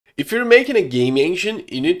If you're making a game engine,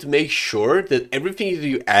 you need to make sure that everything that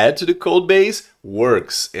you add to the code base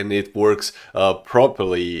works, and it works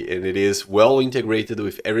properly, and it is well integrated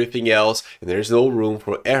with everything else, and there's no room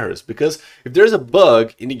for errors. Because if there's a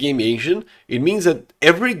bug in the game engine, it means that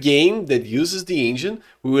every game that uses the engine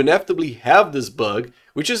will inevitably have this bug,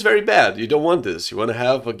 which is very bad. You don't want this. You want to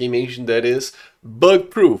have a game engine that is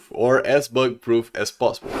bug-proof, or as bug-proof as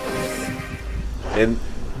possible. And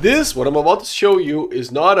this, what I'm about to show you,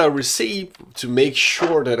 is not a recipe to make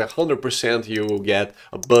sure that 100% you will get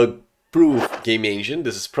a bug-proof game engine.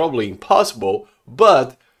 This is probably impossible,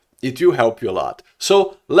 but it will help you a lot.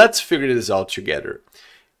 So let's figure this out together.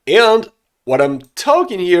 And what I'm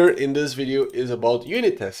talking here in this video is about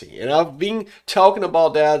unit testing. And I've been talking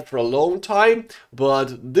about that for a long time,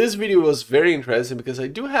 but this video was very interesting because I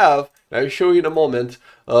do have, I'll show you in a moment,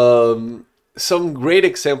 some great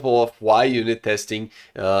example of why unit testing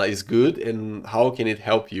is good and how can it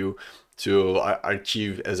help you to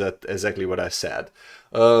achieve exactly what I said.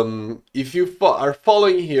 If you are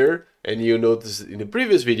following here and you notice in the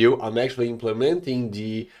previous video, I'm actually implementing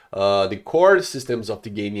the core systems of the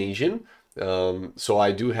game engine. So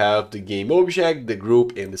I do have the game object, the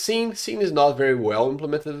group, and the scene. Scene is not very well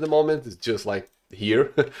implemented at the moment. It's just like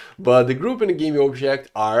here, but the group and the game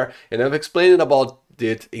object are, and I've explained about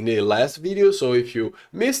it in the last video. So if you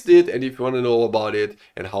missed it and if you want to know about it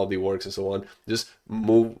and how they works and so on, just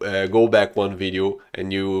go back one video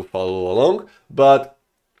and you follow along. But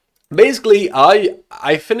basically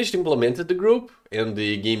I finished implemented the group and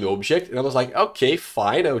the game object, and I was like, okay,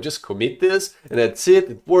 fine, I'll just commit this and that's it.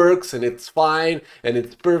 It works and it's fine and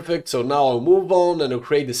it's perfect. So now I'll move on and I'll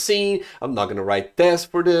create the scene. I'm not gonna write tests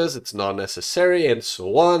for this, it's not necessary, and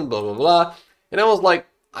so on, blah blah blah. And I was like,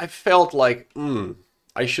 I felt like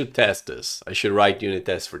I should test this. I should write unit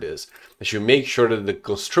tests for this. I should make sure that the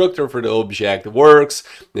constructor for the object works,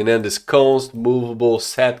 and then this const, movable,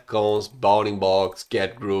 set const, bounding box,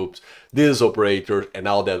 get groups, this operator, and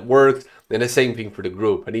all that works. And the same thing for the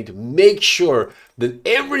group. I need to make sure that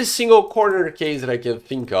every single corner case that I can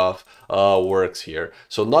think of works here.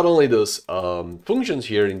 So not only those functions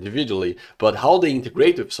here individually, but how they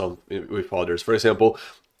integrate with others. For example,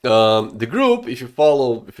 the group, if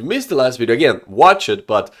you missed the last video, again, watch it,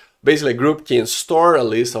 but basically a group can store a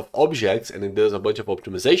list of objects and it does a bunch of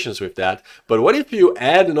optimizations with that. But what if you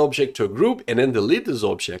add an object to a group and then delete this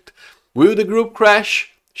object? Will the group crash?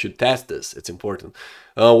 Should test this, it's important.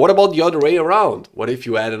 What about the other way around? What if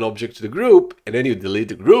you add an object to the group and then you delete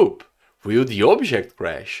the group? Will the object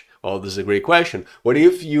crash? Well, this is a great question. What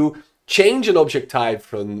if you change an object type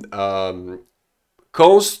from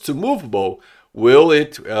const to movable? Will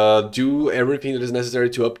it do everything that is necessary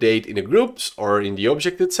to update in the groups or in the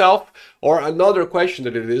object itself? Or another question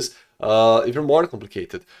that it is even more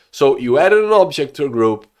complicated. So you added an object to a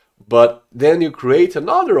group, but then you create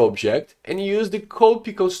another object and you use the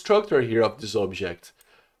copy constructor here of this object.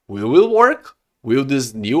 Will it work? Will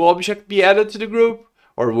this new object be added to the group?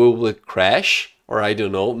 Or will it crash? Or I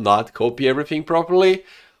don't know, not copy everything properly?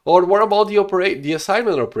 Or what about the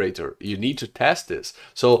assignment operator? You need to test this.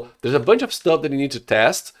 So there's a bunch of stuff that you need to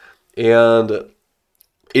test, and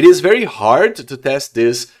it is very hard to test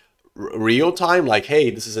this real time. Like,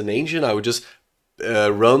 hey, this is an engine. I would just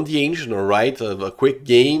run the engine or write a quick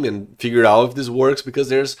game and figure out if this works, because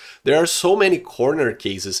there are so many corner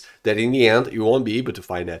cases that in the end you won't be able to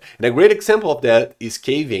find that. And a great example of that is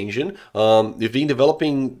Cave Engine. We've been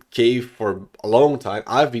developing Cave for a long time.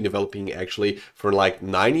 I've been developing actually for like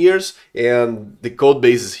 9 years, and the code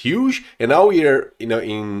base is huge. And now we are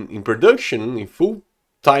in production, in full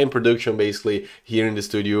time production basically here in the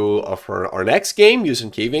studio of our next game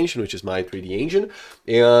using Cave Engine, which is my 3D engine.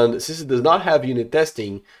 And since it does not have unit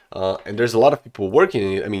testing, and there's a lot of people working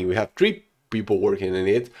in it, I mean, we have 3 people working in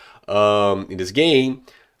it, in this game,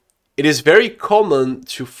 it is very common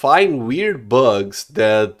to find weird bugs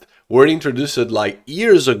that were introduced like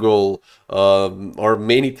years ago, or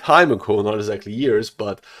many time ago, not exactly years,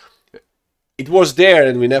 but it was there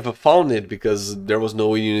and we never found it because there was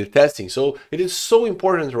no unit testing. So it is so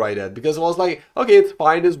important to write that, because I was like, okay, it's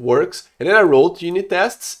fine, this works. And then I wrote unit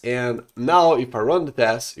tests, and now if I run the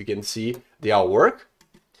tests, you can see they all work.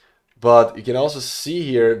 But you can also see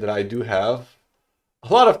here that I do have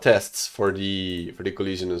a lot of tests for the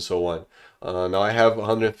collision and so on. Now I have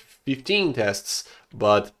 115 tests,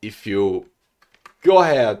 but if you go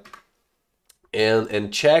ahead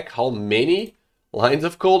and check how many lines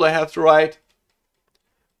of code I have to write,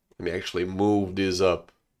 let me actually move this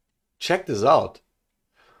up. Check this out.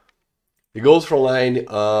 It goes from line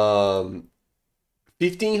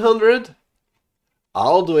 1500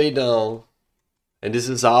 all the way down, and this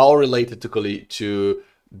is all related to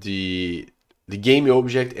the game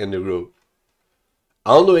object and the group,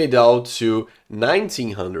 all the way down to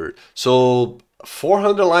 1900. So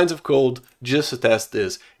 400 lines of code just to test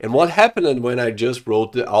this. And what happened when I just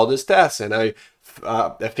wrote all these tests and I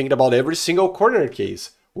think about every single corner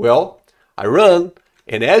case? Well, I run,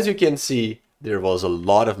 and as you can see, there was a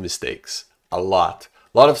lot of mistakes. A lot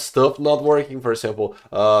of stuff not working. For example,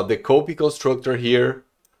 the copy constructor here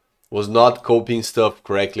was not copying stuff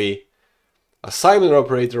correctly. Assignment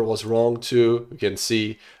operator was wrong too. You can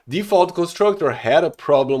see default constructor had a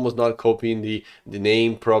problem, was not copying the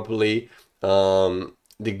name properly.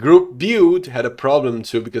 The group build had a problem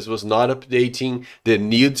too because it was not updating the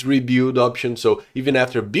needs rebuild option. So even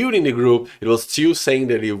after building the group, it was still saying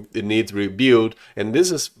that it needs rebuild. And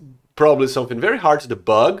this is probably something very hard to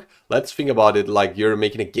debug. Let's think about it like you're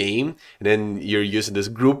making a game and then you're using this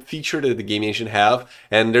group feature that the game engine have,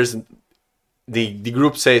 and there's the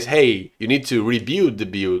group says, hey, you need to rebuild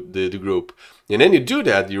the group. And then you do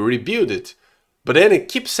that, you rebuild it. But then it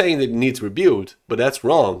keeps saying that it needs rebuild, but that's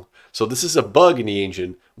wrong. So this is a bug in the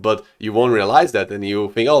engine, but you won't realize that and you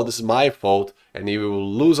think, oh, this is my fault, and you will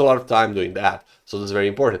lose a lot of time doing that. So this is very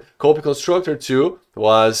important. Copy constructor too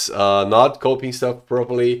was not copying stuff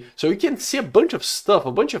properly. So you can see a bunch of stuff,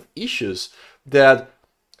 a bunch of issues that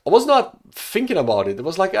I was not thinking about it. It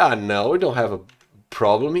was like, no, we don't have a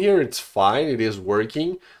problem here, it's fine, it is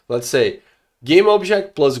working. Let's say game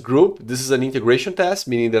object plus group. This is an integration test,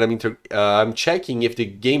 meaning that I'm checking if the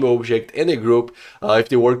game object and the group if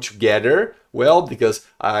they work together well, because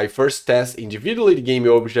I first test individually the game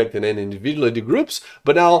object and then individually the groups,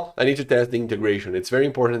 but now I need to test the integration. It's very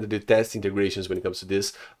important to test integrations when it comes to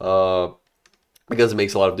this because it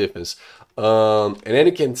makes a lot of difference. And then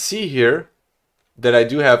you can see here that I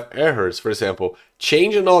do have errors. For example,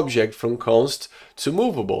 change an object from const to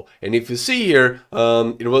movable. And if you see here,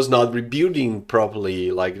 it was not rebuilding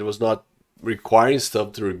properly, like it was not requiring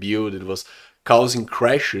stuff to rebuild, it was causing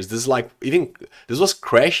crashes. This was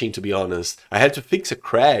crashing, to be honest. I had to fix a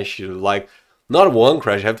crash, like not one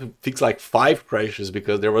crash, I had to fix like 5 crashes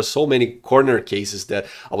because there were so many corner cases that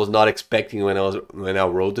I was not expecting when I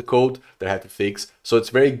wrote the code that I had to fix. So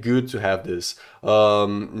it's very good to have this.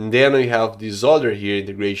 Then we have this other here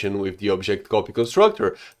integration with the object copy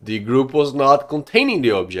constructor. The group was not containing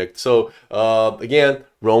the object. So again,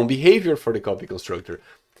 wrong behavior for the copy constructor.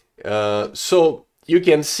 So you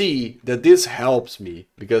can see that this helps me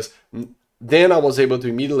because then I was able to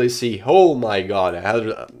immediately see, oh my god,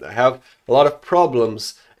 I have a lot of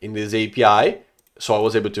problems in this API, so I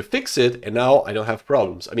was able to fix it, and now I don't have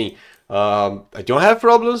problems. I mean, I don't have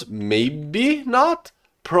problems, maybe not,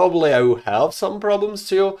 probably I will have some problems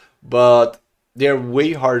too, but they're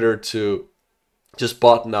way harder to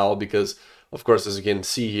spot now because, of course, as you can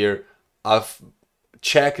see here, I've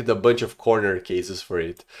checked a bunch of corner cases for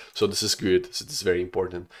it. So this is good. So this is very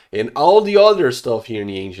important. And all the other stuff here in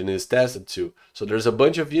the engine is tested too. So there's a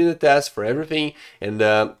bunch of unit tests for everything. And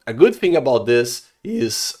a good thing about this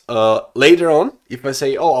is later on, if I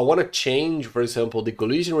say, oh, I want to change, for example, the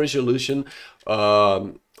collision resolution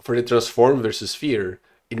for the transform versus sphere,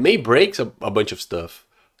 it may break a bunch of stuff,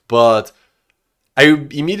 but I will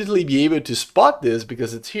immediately be able to spot this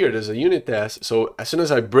because it's here, there's a unit test. So as soon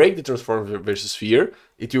as I break the transform versus sphere,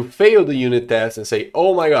 it will fail the unit test and say,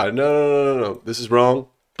 oh my god, no, this is wrong,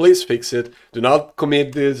 please fix it. Do not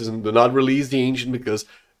commit this and do not release the engine because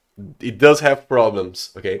it does have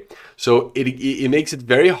problems, okay? So it makes it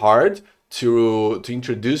very hard to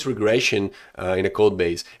introduce regression in a code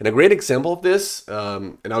base. And a great example of this,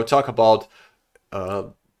 and I'll talk about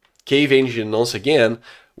Cave Engine once again.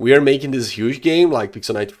 We are making this huge game like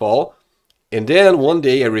Pixel Nightfall, and then one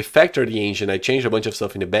day I refactored the engine. I changed a bunch of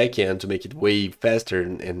stuff in the backend to make it way faster,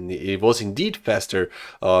 and it was indeed faster.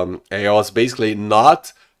 I was basically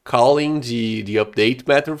not calling the update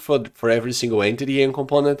method for every single entity and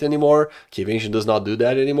component anymore. Cave Engine does not do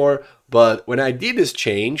that anymore. But when I did this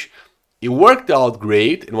change, it worked out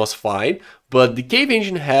great and was fine. But the Cave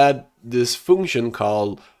Engine had this function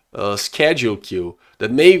called schedule queue that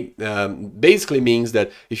basically means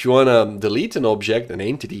that if you want to delete an object, an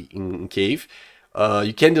entity in Cave,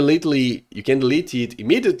 you can delete it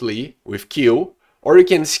immediately with queue, or you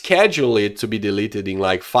can schedule it to be deleted in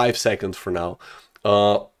like 5 seconds from now.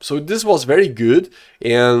 So this was very good,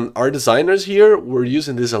 and our designers here were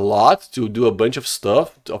using this a lot to do a bunch of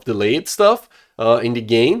stuff, of delayed stuff in the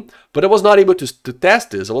game, but I was not able to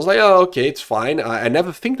test this. I was like, oh, okay, it's fine. I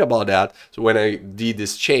never think about that. So when I did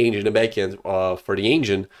this change in the backend for the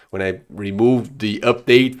engine, when I removed the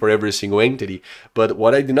update for every single entity, but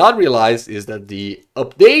what I did not realize is that the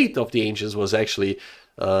update of the engines was actually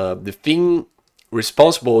the thing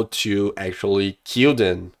responsible to actually kill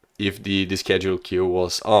them if the scheduled kill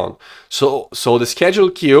was on. So the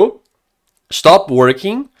scheduled kill stopped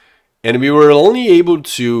working, and we were only able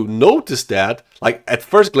to notice that like at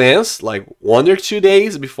first glance, like 1 or 2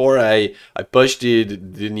 days before I pushed the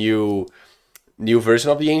new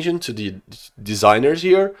version of the engine to the designers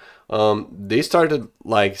here. They started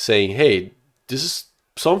like saying, hey, this is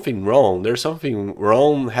something wrong. There's something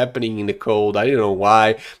wrong happening in the code. I don't know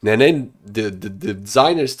why. And then the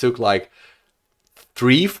designers took like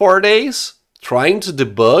 3-4 days trying to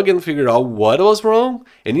debug and figure out what was wrong.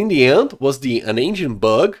 And in the end was an engine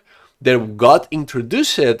bug that got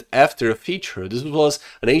introduced after a feature. This was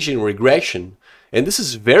an engine regression. And this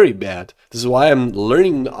is very bad. This is why I'm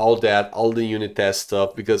learning all the unit test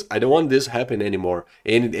stuff, because I don't want this to happen anymore,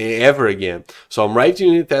 ever again. So I'm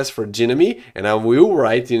writing unit tests for Dynamy, and I will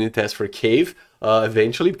write unit tests for Cave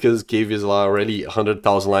eventually, because Cave is already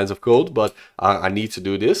 100,000 lines of code, but I need to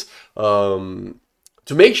do this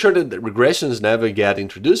to make sure that the regressions never get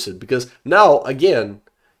introduced. Because now, again,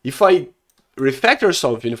 if I refactor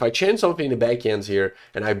something, if I change something in the backends here,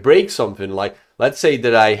 and I break something, like let's say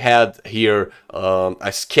that I had here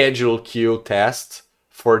a scheduled kill test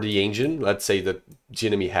for the engine. Let's say that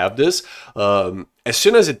Dynamy have this. As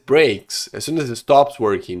soon as it breaks, as soon as it stops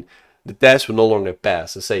working, the test will no longer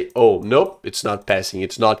pass. And say, oh, nope, it's not passing.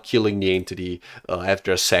 It's not killing the entity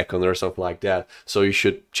after a second or something like that. So you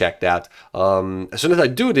should check that. As soon as I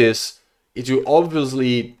do this, it will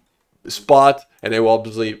obviously spot, and I will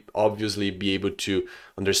obviously be able to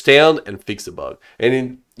understand and fix the bug. And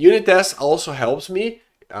in unit tests also helps me.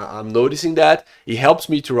 I'm noticing that it helps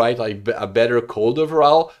me to write like a better code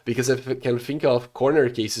overall, because I can think of corner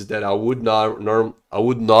cases that I would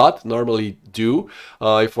not normally do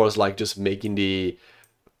if I was like just making the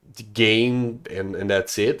game and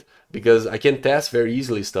that's it, because I can test very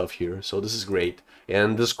easily stuff here. So this is great.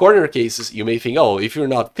 And these corner cases, you may think, oh, if you're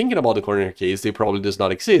not thinking about the corner case, they probably does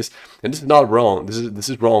not exist. And this is not wrong. This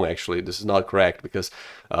is wrong, actually. This is not correct, because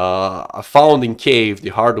I found in Cave the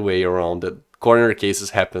hard way around that corner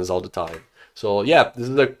cases happens all the time. So yeah, this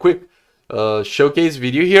is a quick showcase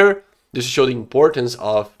video here. This shows the importance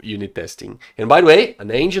of unit testing. And by the way, an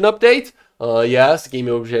engine update. Yes, the game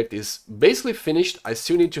object is basically finished. I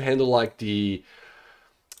still need to handle like the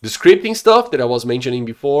scripting stuff that I was mentioning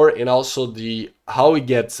before, and also how it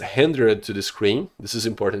gets rendered to the screen. This is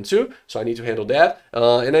important too, so I need to handle that,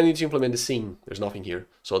 and I need to implement the scene. There's nothing here,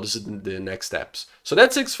 so this is the next steps. So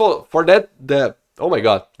that's it for that. Oh my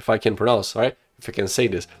god, if I can pronounce, right? If I can say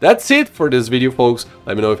this. That's it for this video, folks.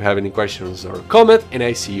 Let me know if you have any questions or comment, and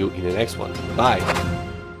I see you in the next one. Bye.